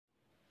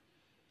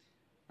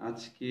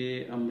আজকে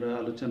আমরা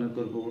আলোচনা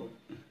করব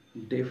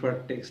ডেফার্ড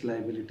ট্যাক্স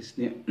লাইবিলিটিস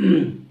নিয়ে।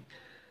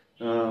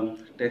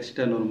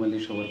 ট্যাক্সটা নর্মালি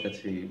সবার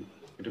কাছে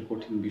একটা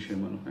কঠিন বিষয়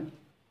মনে হয়।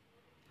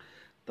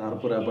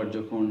 তারপর আবার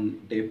যখন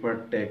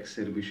ডেফার্ড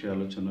ট্যাক্সের বিষয়ে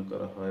আলোচনা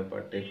করা হয় বা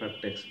ডেফার্ড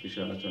ট্যাক্স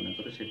বিষয়ে আলোচনা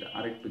করে সেটা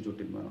আরেকটু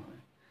জটিল মনে হয়।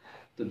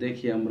 তো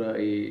দেখি আমরা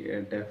এই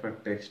ডেফার্ড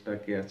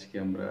ট্যাক্সটাকে আজকে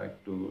আমরা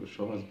একটু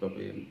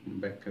সহজভাবে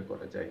ব্যাখ্যা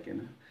করা যায়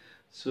কিনা।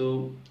 সো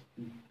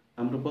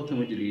আমরা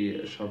প্রথমে যদি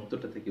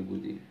শব্দটা থেকে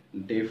বুঝি,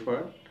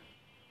 ডেফার্ড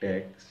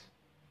ট্যাক্স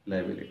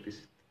লাইবিলিটিস,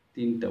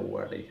 তিনটা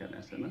ওয়ার্ড এখানে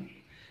আছে না।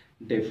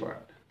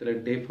 ডেফার্ড, তাহলে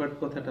ডেফার্ড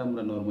কথাটা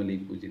আমরা নর্মালি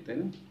বুঝি, তাই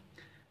না?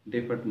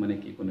 ডেফার্ড মানে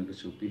কি, কোনো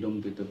কিছু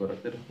বিলম্বিত করা,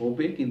 তার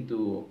হবে কিন্তু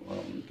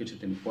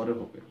কিছুদিন পরে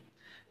হবে।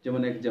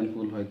 যেমন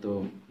এক্সাম্পল, হয়তো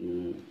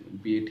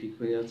বিয়ে ঠিক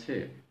হয়ে আছে,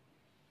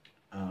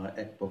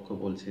 এক পক্ষ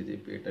বলছে যে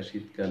এটা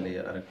শীতকালে,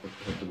 আর এক পক্ষ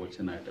হয়তো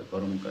বলছে না এটা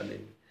গরমকালে,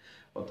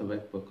 অথবা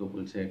এক পক্ষ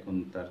বলছে এখন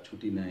তার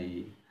ছুটি নাই,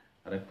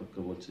 আর এক পক্ষ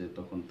বলছে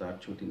তখন তার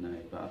ছুটি নাই,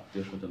 বা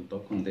আত্মীয় স্বজন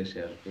তখন দেশে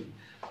আসবে।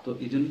 তো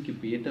এই জন্য কি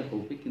বিয়েটা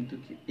হবে কিন্তু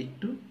কি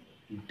একটু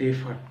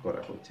ডেফার্ট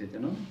করা হচ্ছে,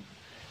 যেন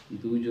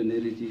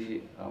দুজনেরই যে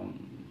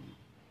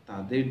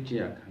তাদের যে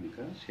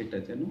আকাঙ্ক্ষা সেটা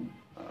যেন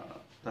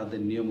তাদের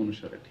নিয়ম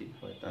অনুসারে ঠিক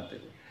হয়,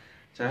 তাদের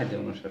চাহিদা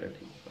অনুসারে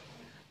ঠিক হয়।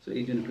 সো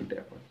এই জন্য একটু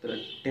ডেফার্ট। তারা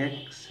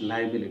ট্যাক্স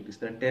লাইবিলিটিস,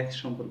 তারা ট্যাক্স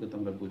সম্পর্কে তো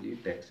আমরা বুঝি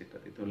ট্যাক্স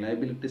ইত্যাদি। তো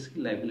লাইবিলিটিস কি,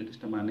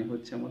 লাইবিলিটিসটা মানে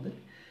হচ্ছে আমাদের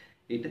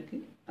এটাকে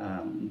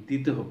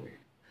দিতে হবে,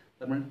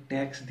 তার মানে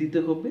ট্যাক্স দিতে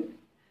হবে,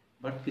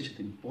 বাট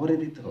কিছুদিন পরে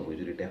দিতে হবে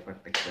যদি ডেফার্ড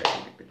ট্যাক্স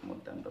লাইবিলিটির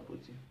মধ্যে আমরা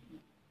বুঝি।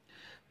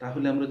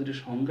 তাহলে আমরা যদি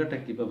সংজ্ঞাটা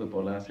কিভাবে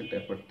বলা আছে,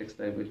 ডেফার্ড ট্যাক্স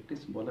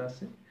লাইবিলিটিস বলা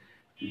আছে,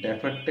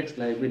 deferred tax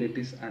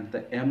liabilities at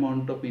the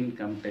amount of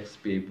income tax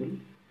payable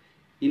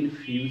in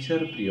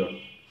future period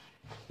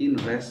in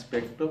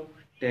respect of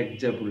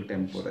taxable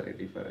temporary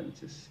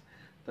differences।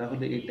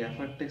 তাহলে এই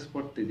deferred tax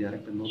পড়তে যে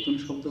আরেকটা নতুন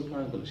শব্দ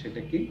পাওয়া গেল,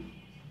 সেটা কি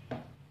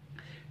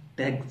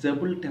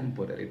taxable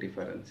temporary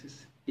differences।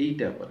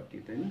 এইটা আবার কি,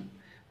 তাই না?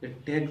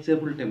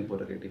 taxable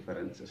temporary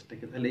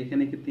differencesটাকে, তাহলে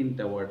এখানে কি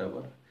তিনটা ওয়ার্ড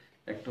আবার,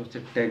 একটা হচ্ছে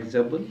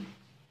taxable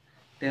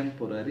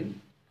temporary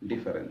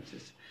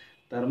differences,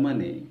 তার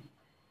মানে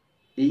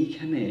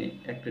এইখানে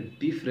একটা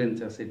ডিফারেন্স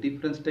আছে।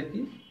 ডিফারেন্সটা কি,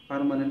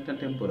 পার্মানেন্ট না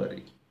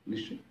টেম্পোরারি?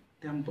 নিশ্চয়ই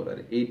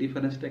টেম্পোরারি। এই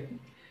ডিফারেন্সটা কি,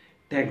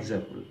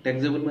 ট্যাক্সেবল।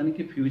 ট্যাক্সেবল মানে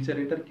কি, ফিউচার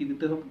এটার কি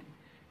দিতে হবে,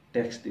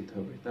 ট্যাক্স দিতে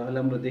হবে। তাহলে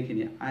আমরা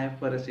দেখিনি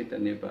আইএফআরএস এটা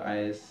নিয়ে বা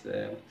আইএস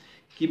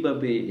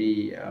কিভাবে এই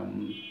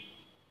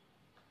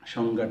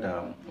সংজ্ঞাটা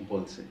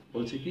বলছে।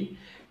 বলছে কি,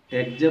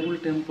 taxable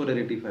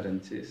temporary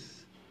differences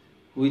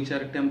which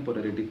are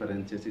temporary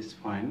differences is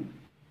fine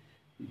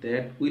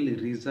that will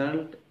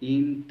result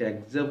in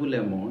taxable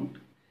amount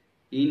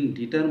in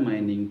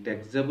determining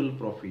taxable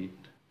profit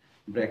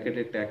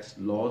bracketed tax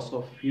loss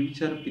of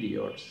future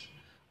periods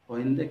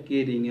when the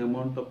carrying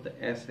amount of the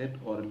asset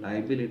or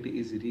liability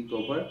is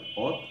recovered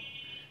or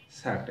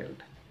settled।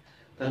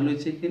 তাহলে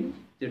হচ্ছে কি,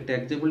 যে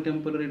taxable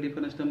temporary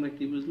ডিফারেন্সটা আমরা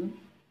কি বুঝলাম,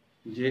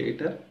 যে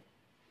এটা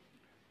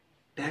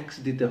ট্যাক্স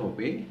দিতে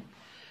হবে,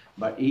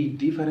 বা এই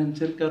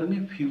ডিফারেন্সের কারণে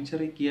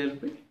ফিউচারে কি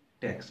আসবে,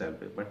 ট্যাক্স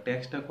আসবে। বা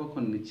ট্যাক্সটা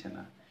কখন নিচ্ছে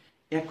না,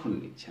 এখন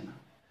নিচ্ছে না,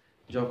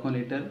 যখন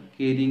এটার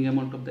caring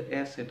amount of the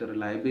asset R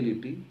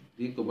liability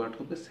recovered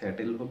হবে,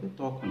 সেটেল হবে,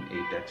 তখন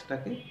এই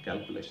ট্যাক্সটাকে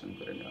ক্যালকুলেশন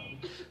করে নেওয়া হবে।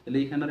 তাহলে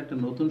এখানে আর একটা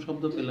নতুন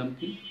শব্দ পেলাম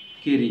কি,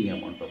 caring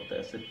amount of the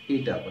asset.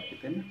 এইটা আবার কি,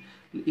 তাই না?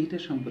 এইটা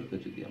সম্পর্কে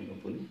যদি আমরা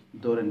বলি,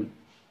 ধরেন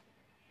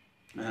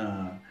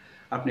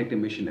আপনি একটা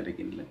মেশিনারি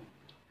কিনলেন।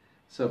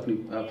 সো আপনি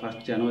 1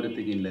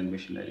 জানুয়ারিতে কিনলেন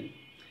মেশিনারি।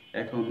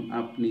 এখন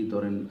আপনি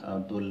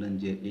ধরলেন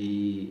যে এই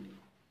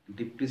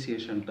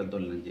ডিপ্রিসিয়েশনটা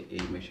ধরলেন যে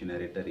এই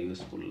মেশিনারিটার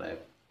ইউজফুল লাইফ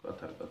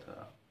কথার কথা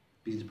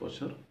 20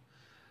 বছর,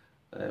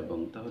 এবং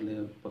তাহলে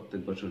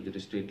প্রত্যেক বছর যদি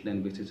স্ট্রেট লাইন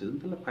বেসিস হতেন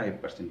তাহলে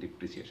 5%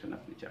 ডিপ্রিসিয়েশন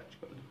আপনি চার্জ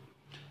করলেন।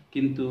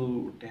 কিন্তু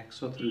ট্যাক্স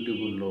অথরিটি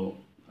বলল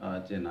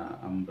যে না,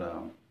 আমরা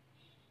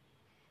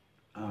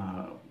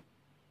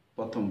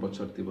প্রথম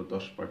বছর দিব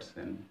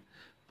 10%,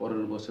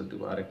 পরের বছর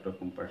দেবো আরেক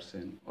রকম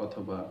পার্সেন্ট,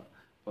 অথবা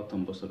প্রথম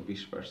বছর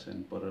 20%,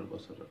 পরের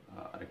বছর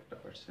আরেকটা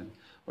পার্সেন্ট।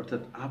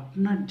 অর্থাৎ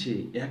আপনার যে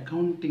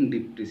অ্যাকাউন্টিং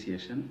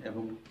ডিপ্রিসিয়েশন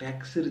এবং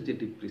ট্যাক্সের যে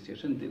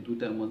ডিপ্রিসিয়েশন,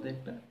 দুটার মধ্যে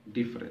একটা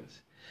ডিফারেন্স।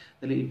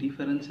 তাহলে এই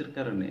ডিফারেন্সের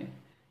কারণে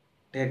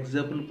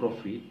ট্যাক্সেবল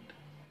প্রফিট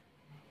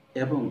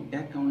এবং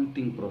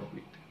অ্যাকাউন্টিং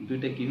প্রফিট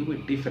দুইটা কী হবে,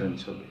 ডিফারেন্স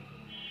হবে।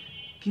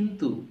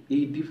 কিন্তু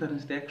এই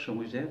ডিফারেন্সটা এক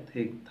সময় যায়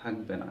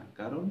থাকবে না,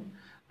 কারণ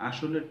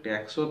আসলে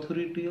ট্যাক্স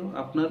অথরিটিও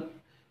আপনার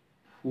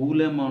ফুল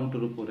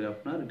অ্যামাউন্টের উপরে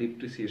আপনার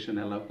ডিপ্রিসিয়েশন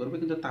অ্যালাউ করবে,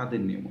 কিন্তু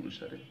তাদের নিয়ম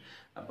অনুসারে।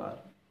 আবার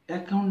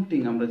অ্যাকাউন্টিং,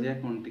 আমরা যে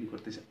অ্যাকাউন্টিং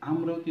করতেছি,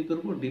 আমরাও কী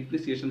করবো,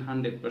 ডিপ্রিসিয়েশন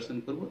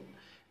 100% করবো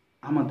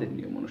আমাদের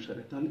নিয়ম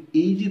অনুসারে। তাহলে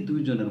এই যে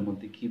দুইজনের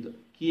মধ্যে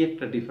কি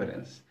একটা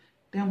ডিফারেন্স,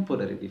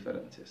 টেম্পোরারি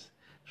ডিফারেন্সেস।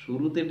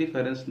 শুরুতে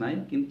ডিফারেন্স নাই,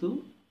 কিন্তু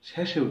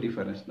শেষেও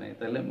ডিফারেন্স নাই,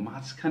 তাহলে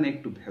মাঝখানে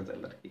একটু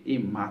ভেজাল আর কি। এই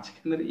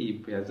মাঝখানের এই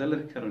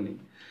ভেজালের কারণে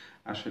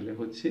আসলে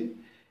হচ্ছে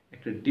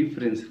একটা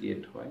ডিফারেন্স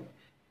ক্রিয়েট হয়।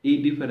 এই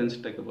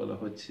ডিফারেন্সটাকে বলা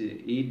হচ্ছে,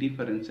 এই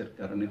ডিফারেন্সের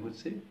কারণে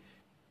হচ্ছে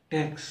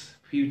ট্যাক্স,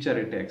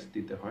 ফিউচারে ট্যাক্স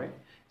দিতে হয়।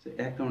 যে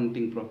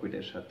অ্যাকাউন্টিং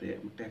প্রফিটের সাথে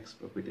ট্যাক্স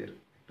প্রফিটের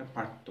একটা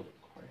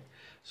পার্থক্য হয়।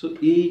 সো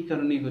এই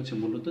কারণেই হচ্ছে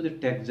মূলত যে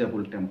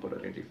ট্যাক্সেবল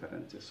টেম্পোরারি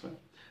ডিফারেন্সেস হয়।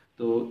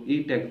 তো এই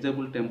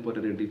ট্যাক্সেবল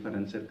টেম্পোরারি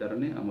ডিফারেন্সের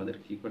কারণে আমাদের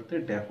কি করতে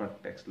হয়, ডেফার্ড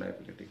ট্যাক্স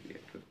লায়াবিলিটি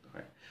ক্রিয়েট করতে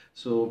হয়।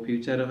 সো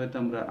ফিউচারে হয়তো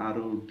আমরা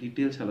আরও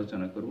ডিটেলস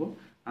আলোচনা করব।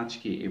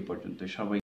 আজকে এ পর্যন্ত। সবাই